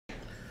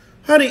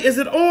Honey, is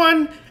it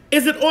on?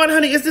 Is it on,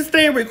 honey? Is this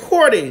thing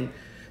recording?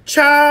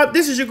 Child,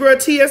 this is your girl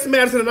T.S.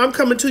 Madison, and I'm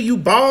coming to you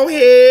bald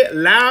head,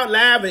 loud,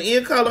 live, and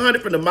in color, honey,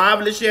 from the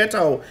Marvelous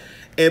Chateau.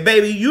 And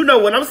baby, you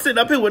know when I'm sitting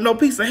up here with no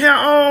piece of hair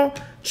on,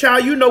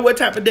 child, you know what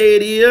type of day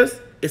it is.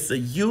 It's a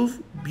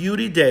Youth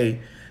Beauty Day.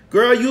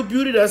 Girl, Youth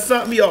Beauty done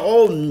sent me an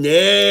old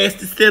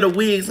nasty set of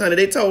wigs, honey.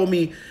 They told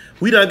me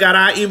we done got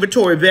our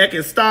inventory back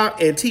in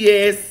stock, and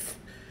T.S.,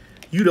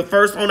 you the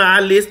first on our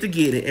list to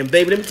get it. And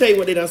baby, let me tell you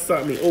what they done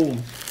sent me. Oh,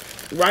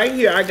 right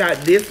here, I got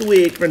this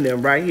wig from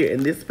them right here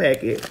in this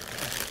packet.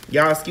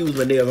 Y'all excuse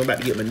my nails. I'm about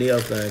to get my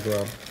nails done,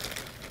 girl.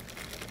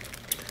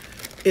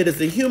 It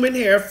is a human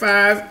hair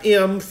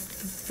 5M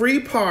free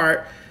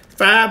part,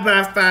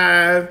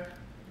 5x5,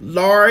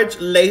 large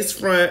lace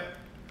front,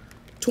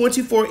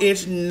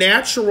 24-inch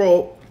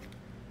natural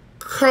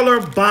color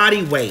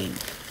body wave.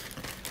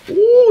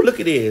 Ooh,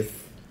 look at this.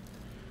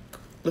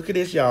 Look at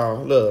this,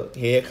 y'all. Look,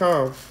 here it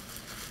comes.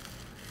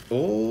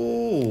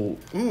 Ooh,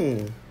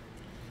 You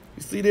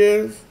see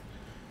this?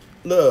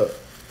 Look.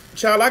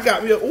 Child, I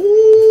got me a,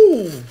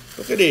 ooh,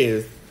 look at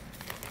this.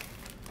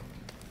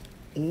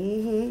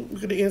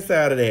 Look at the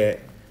inside of that.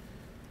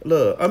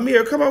 Look,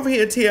 Amir, come over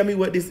here and tell me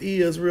what this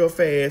is real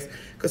fast.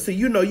 Cause see,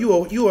 you know you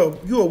a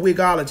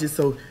wigologist,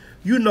 so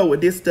you know what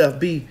this stuff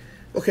be.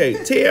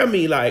 Okay, tell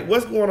me like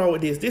what's going on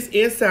with this. This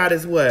inside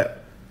is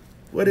what?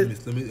 What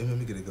is? Let me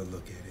get a good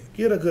look at it.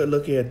 Get a good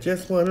look at it.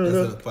 Just one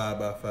look. That's a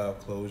 5x5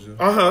 closure.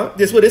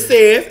 This what it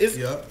says. It's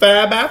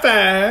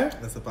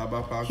 5x5. That's a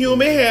 5x5.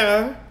 Human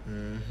hair.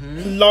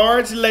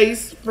 Large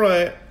lace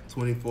front.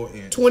 24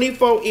 inch.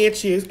 24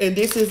 inches. And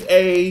this is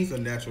it's a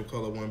natural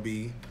color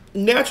 1B.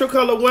 Natural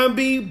color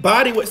 1B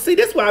body. See,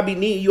 that's why I be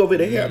needing you over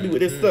to help me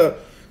with this stuff.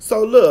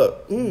 So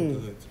look.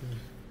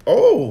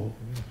 Oh.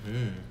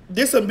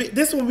 This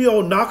will be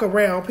old knock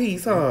around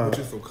piece, huh? Put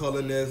just some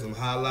colorness, some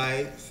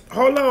highlights.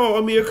 Hold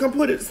on, Amir. Come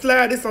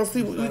slide this on.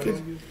 See what we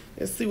could.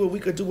 Let's see what we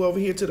could do over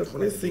here to the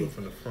front. Let's see.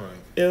 From the front.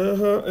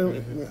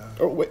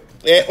 Oh wait.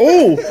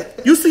 Oh,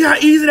 you see how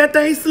easy that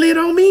thing slid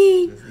on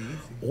me? That's easy.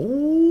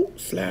 Oh,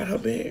 slide her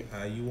back.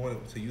 How you want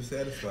it till you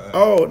satisfied.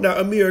 Oh, now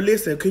Amir,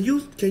 listen. Can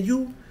you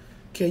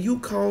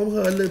comb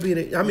her a little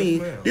bit? I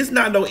mean, this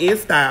not no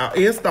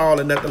install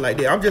or nothing like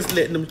that. I'm just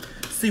letting them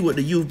see what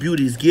the Youth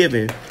Beauty is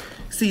giving.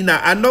 See,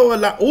 now I know a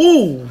lot.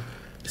 Ooh,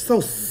 it's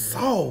so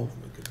soft.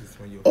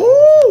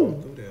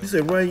 Ooh, you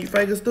said run your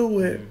fingers through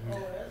it.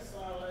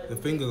 The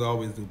fingers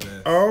always do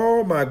best.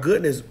 Oh my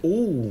goodness.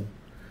 Ooh.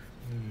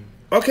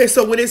 Okay,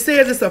 so when it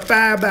says it's a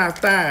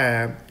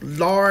 5x5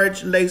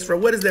 large lace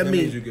front, what does that mean?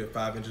 That means you get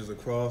 5 inches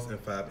across and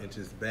 5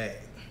 inches back.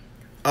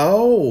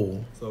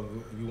 Oh. So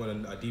if you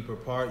want a deeper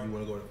part, you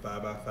want to go to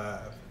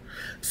 5x5.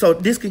 So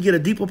this can get a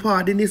deeper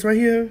part than this right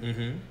here?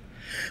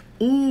 Yeah,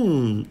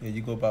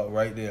 you go about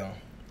right there.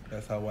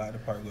 That's how wide the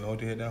part goes. Hold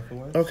your head down for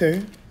once.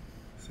 Okay.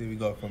 See, we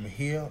go from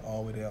here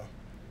all the way there.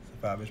 It's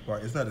a 5-inch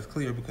part. It's not as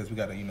clear because we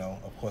got to,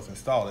 of course,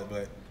 install it,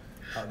 but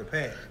out the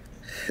pack.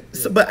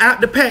 So, but out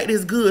the pack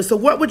is good. So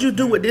what would you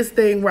do with this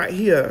thing right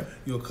here?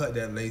 You'll cut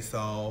that lace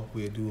off.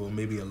 We'll do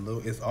maybe a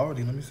little. It's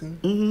already, let me see.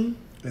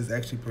 It's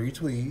actually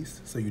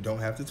pre-tweezed, so you don't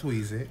have to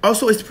tweeze it. Oh,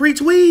 so it's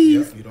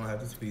pre-tweezed? Yep, you don't have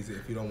to tweeze it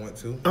if you don't want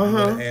to. If you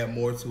want to add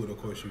more to it, of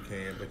course you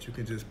can, but you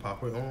can just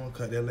pop it on,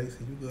 cut that lace,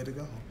 and you're good to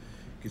go.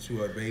 Get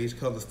you a beige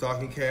color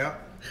stocking cap.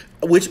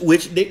 Which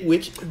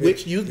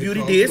Youth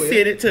Beauty did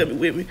send it to me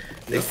with me.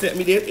 They sent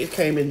me this. It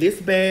came in this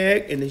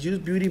bag, in this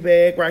Youth Beauty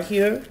bag right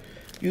here.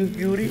 Youth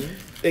Beauty.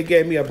 They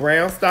gave me a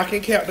brown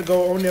stocking cap to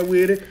go on there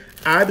with it.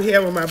 I be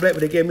having my black,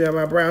 but they gave me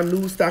my brown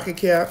nude stocking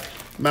cap,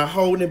 my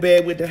holding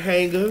bag with the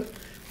hanger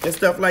and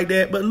stuff like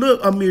that. But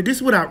look, Amir, this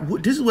is what I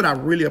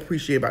really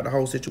appreciate about the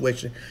whole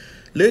situation.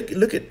 Can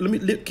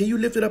you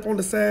lift it up on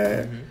the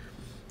side?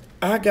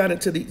 I got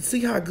into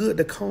see how good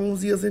the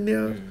combs is in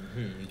there?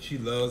 She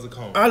loves a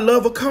comb. I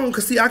love a comb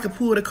because see, I can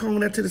pull the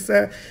comb out to the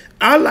side.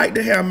 I like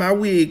to have my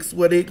wigs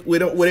where they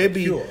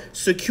be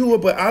secure,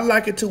 but I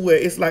like it to where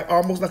it's like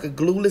almost like a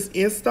glueless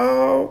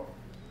install.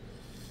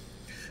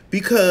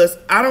 Because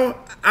I don't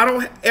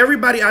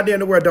everybody out there in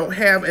the world don't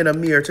have an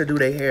Amir to do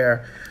their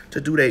hair, to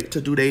do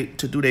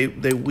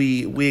their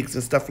wigs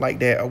and stuff like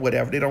that or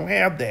whatever. They don't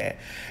have that.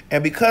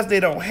 And because they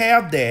don't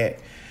have that,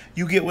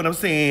 you get what I'm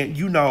saying?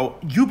 You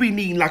be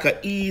needing like an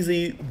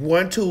easy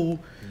 1, 2,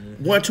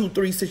 1, 2,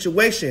 3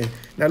 situation.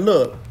 Now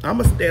look, I'm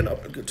gonna stand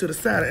up to the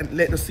side and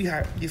let them see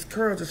how these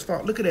curls just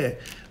fall. Look at that.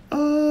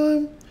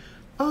 I'm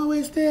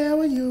always there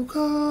when you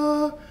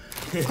call,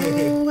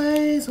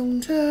 always on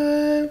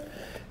time.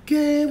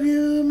 Gave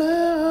you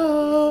my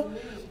all,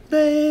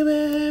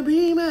 baby,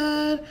 be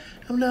mine.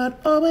 I'm not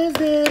always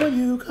there when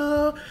you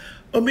call.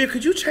 Amir,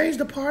 could you change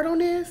the part on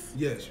this?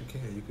 Yes, you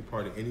can. You can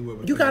part it anywhere.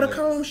 You got a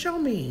comb? Show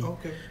me.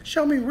 Okay.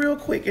 Show me real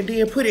quick and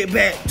then put it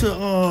back to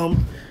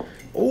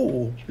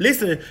Oh,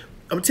 listen,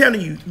 I'm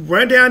telling you,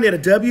 run down there to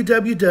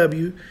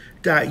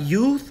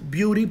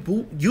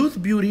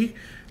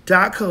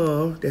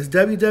www.youthbeauty.com. That's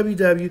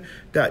www.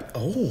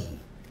 Oh,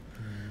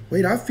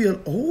 wait, I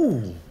feel.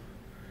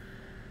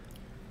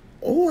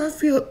 Oh, I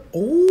feel.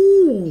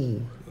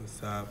 Oh. The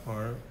side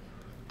part.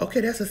 Okay,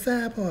 that's a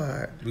side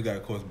part. We got,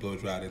 of course, blow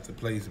dried into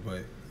place,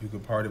 but you can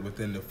part it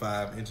within the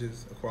 5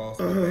 inches across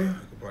the back. You can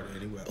part it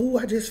anywhere. Oh,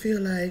 I just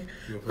feel like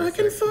I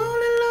can fall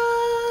in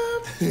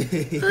love.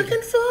 I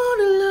can fall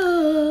in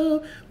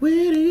love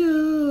with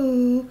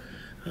you.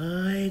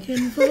 I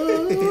can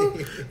fall.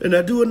 And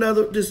I do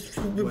another this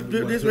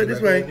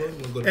way.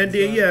 And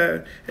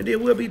then and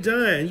then we'll be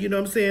done. You know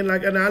what I'm saying?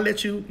 Like, and I'll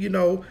let you, you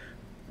know,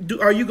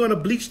 are you gonna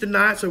bleach the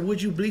knots, or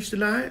would you bleach the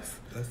knots?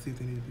 Let's see if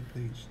they need to be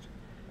bleached.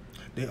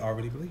 They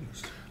already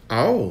bleached.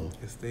 Oh.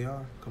 Yes, they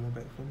are. Come on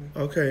back for me.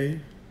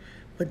 Okay.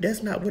 But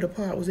that's not where the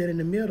part was at in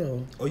the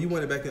middle. Oh, you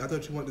want it back in? I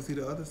thought you wanted to see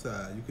the other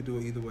side. You could do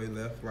it either way,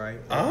 left,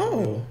 right.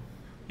 Oh.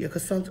 Yeah,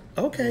 because some,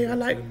 okay, I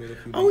like,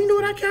 oh, you know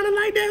what, I kind of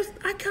like that.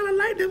 I kind of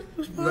like this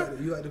part.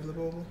 You like the flip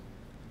over?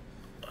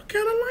 I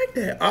kind of like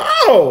that.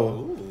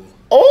 Oh. Ooh.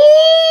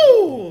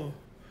 Oh.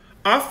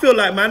 I feel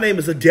like my name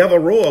is a Devil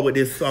Roar with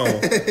this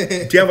song.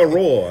 Devil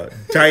Roar.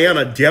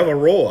 Diana Devil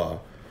Roar.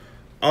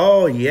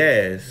 Oh,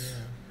 yes.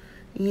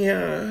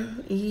 Yeah.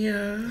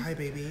 Hi,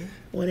 baby.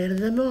 Whatever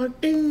the more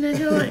in the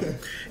joint.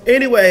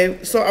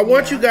 Anyway, so I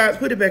want you guys,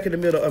 put it back in the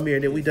middle, Amir,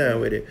 and then we done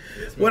with it.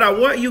 What I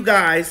want you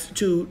guys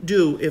to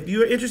do, if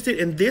you're interested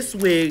in this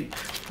wig,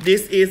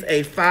 this is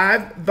a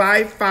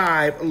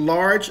 5x5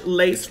 large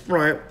lace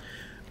front,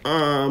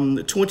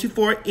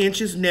 24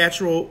 inches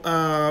natural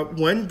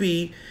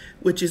 1B,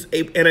 which is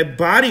a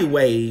body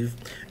wave.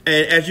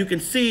 And as you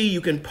can see,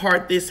 you can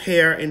part this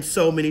hair in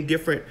so many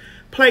different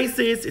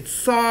places. It's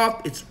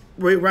soft. It's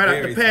right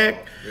out the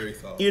pack. Very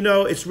soft. You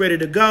know, it's ready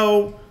to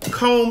go.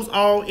 Combs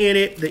all in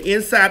it. The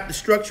inside, the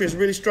structure is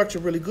really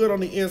structured really good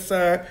on the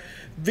inside.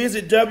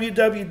 Visit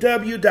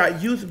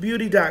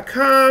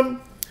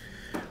www.youthbeauty.com.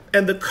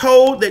 And the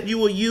code that you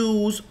will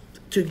use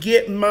to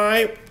get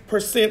my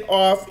 %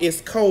 off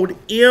is code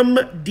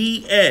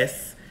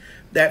MDS.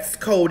 That's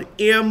code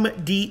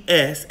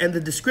MDS. And the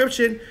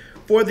description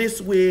for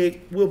this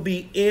wig will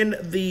be in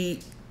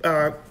the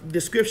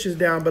descriptions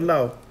down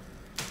below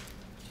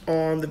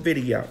on the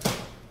video.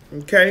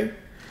 Okay?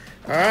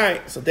 All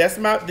right. So this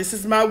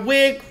is my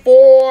wig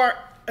for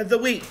the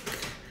week.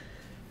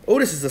 Oh,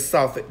 this is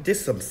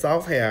some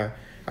soft hair.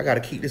 I gotta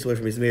keep this away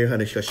from Miss Mary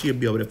Honey, because she'll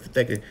be over there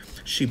thinking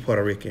she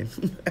Puerto Rican.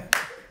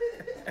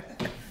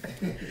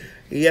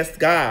 Yes,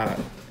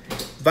 God.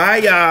 Bye,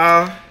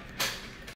 y'all.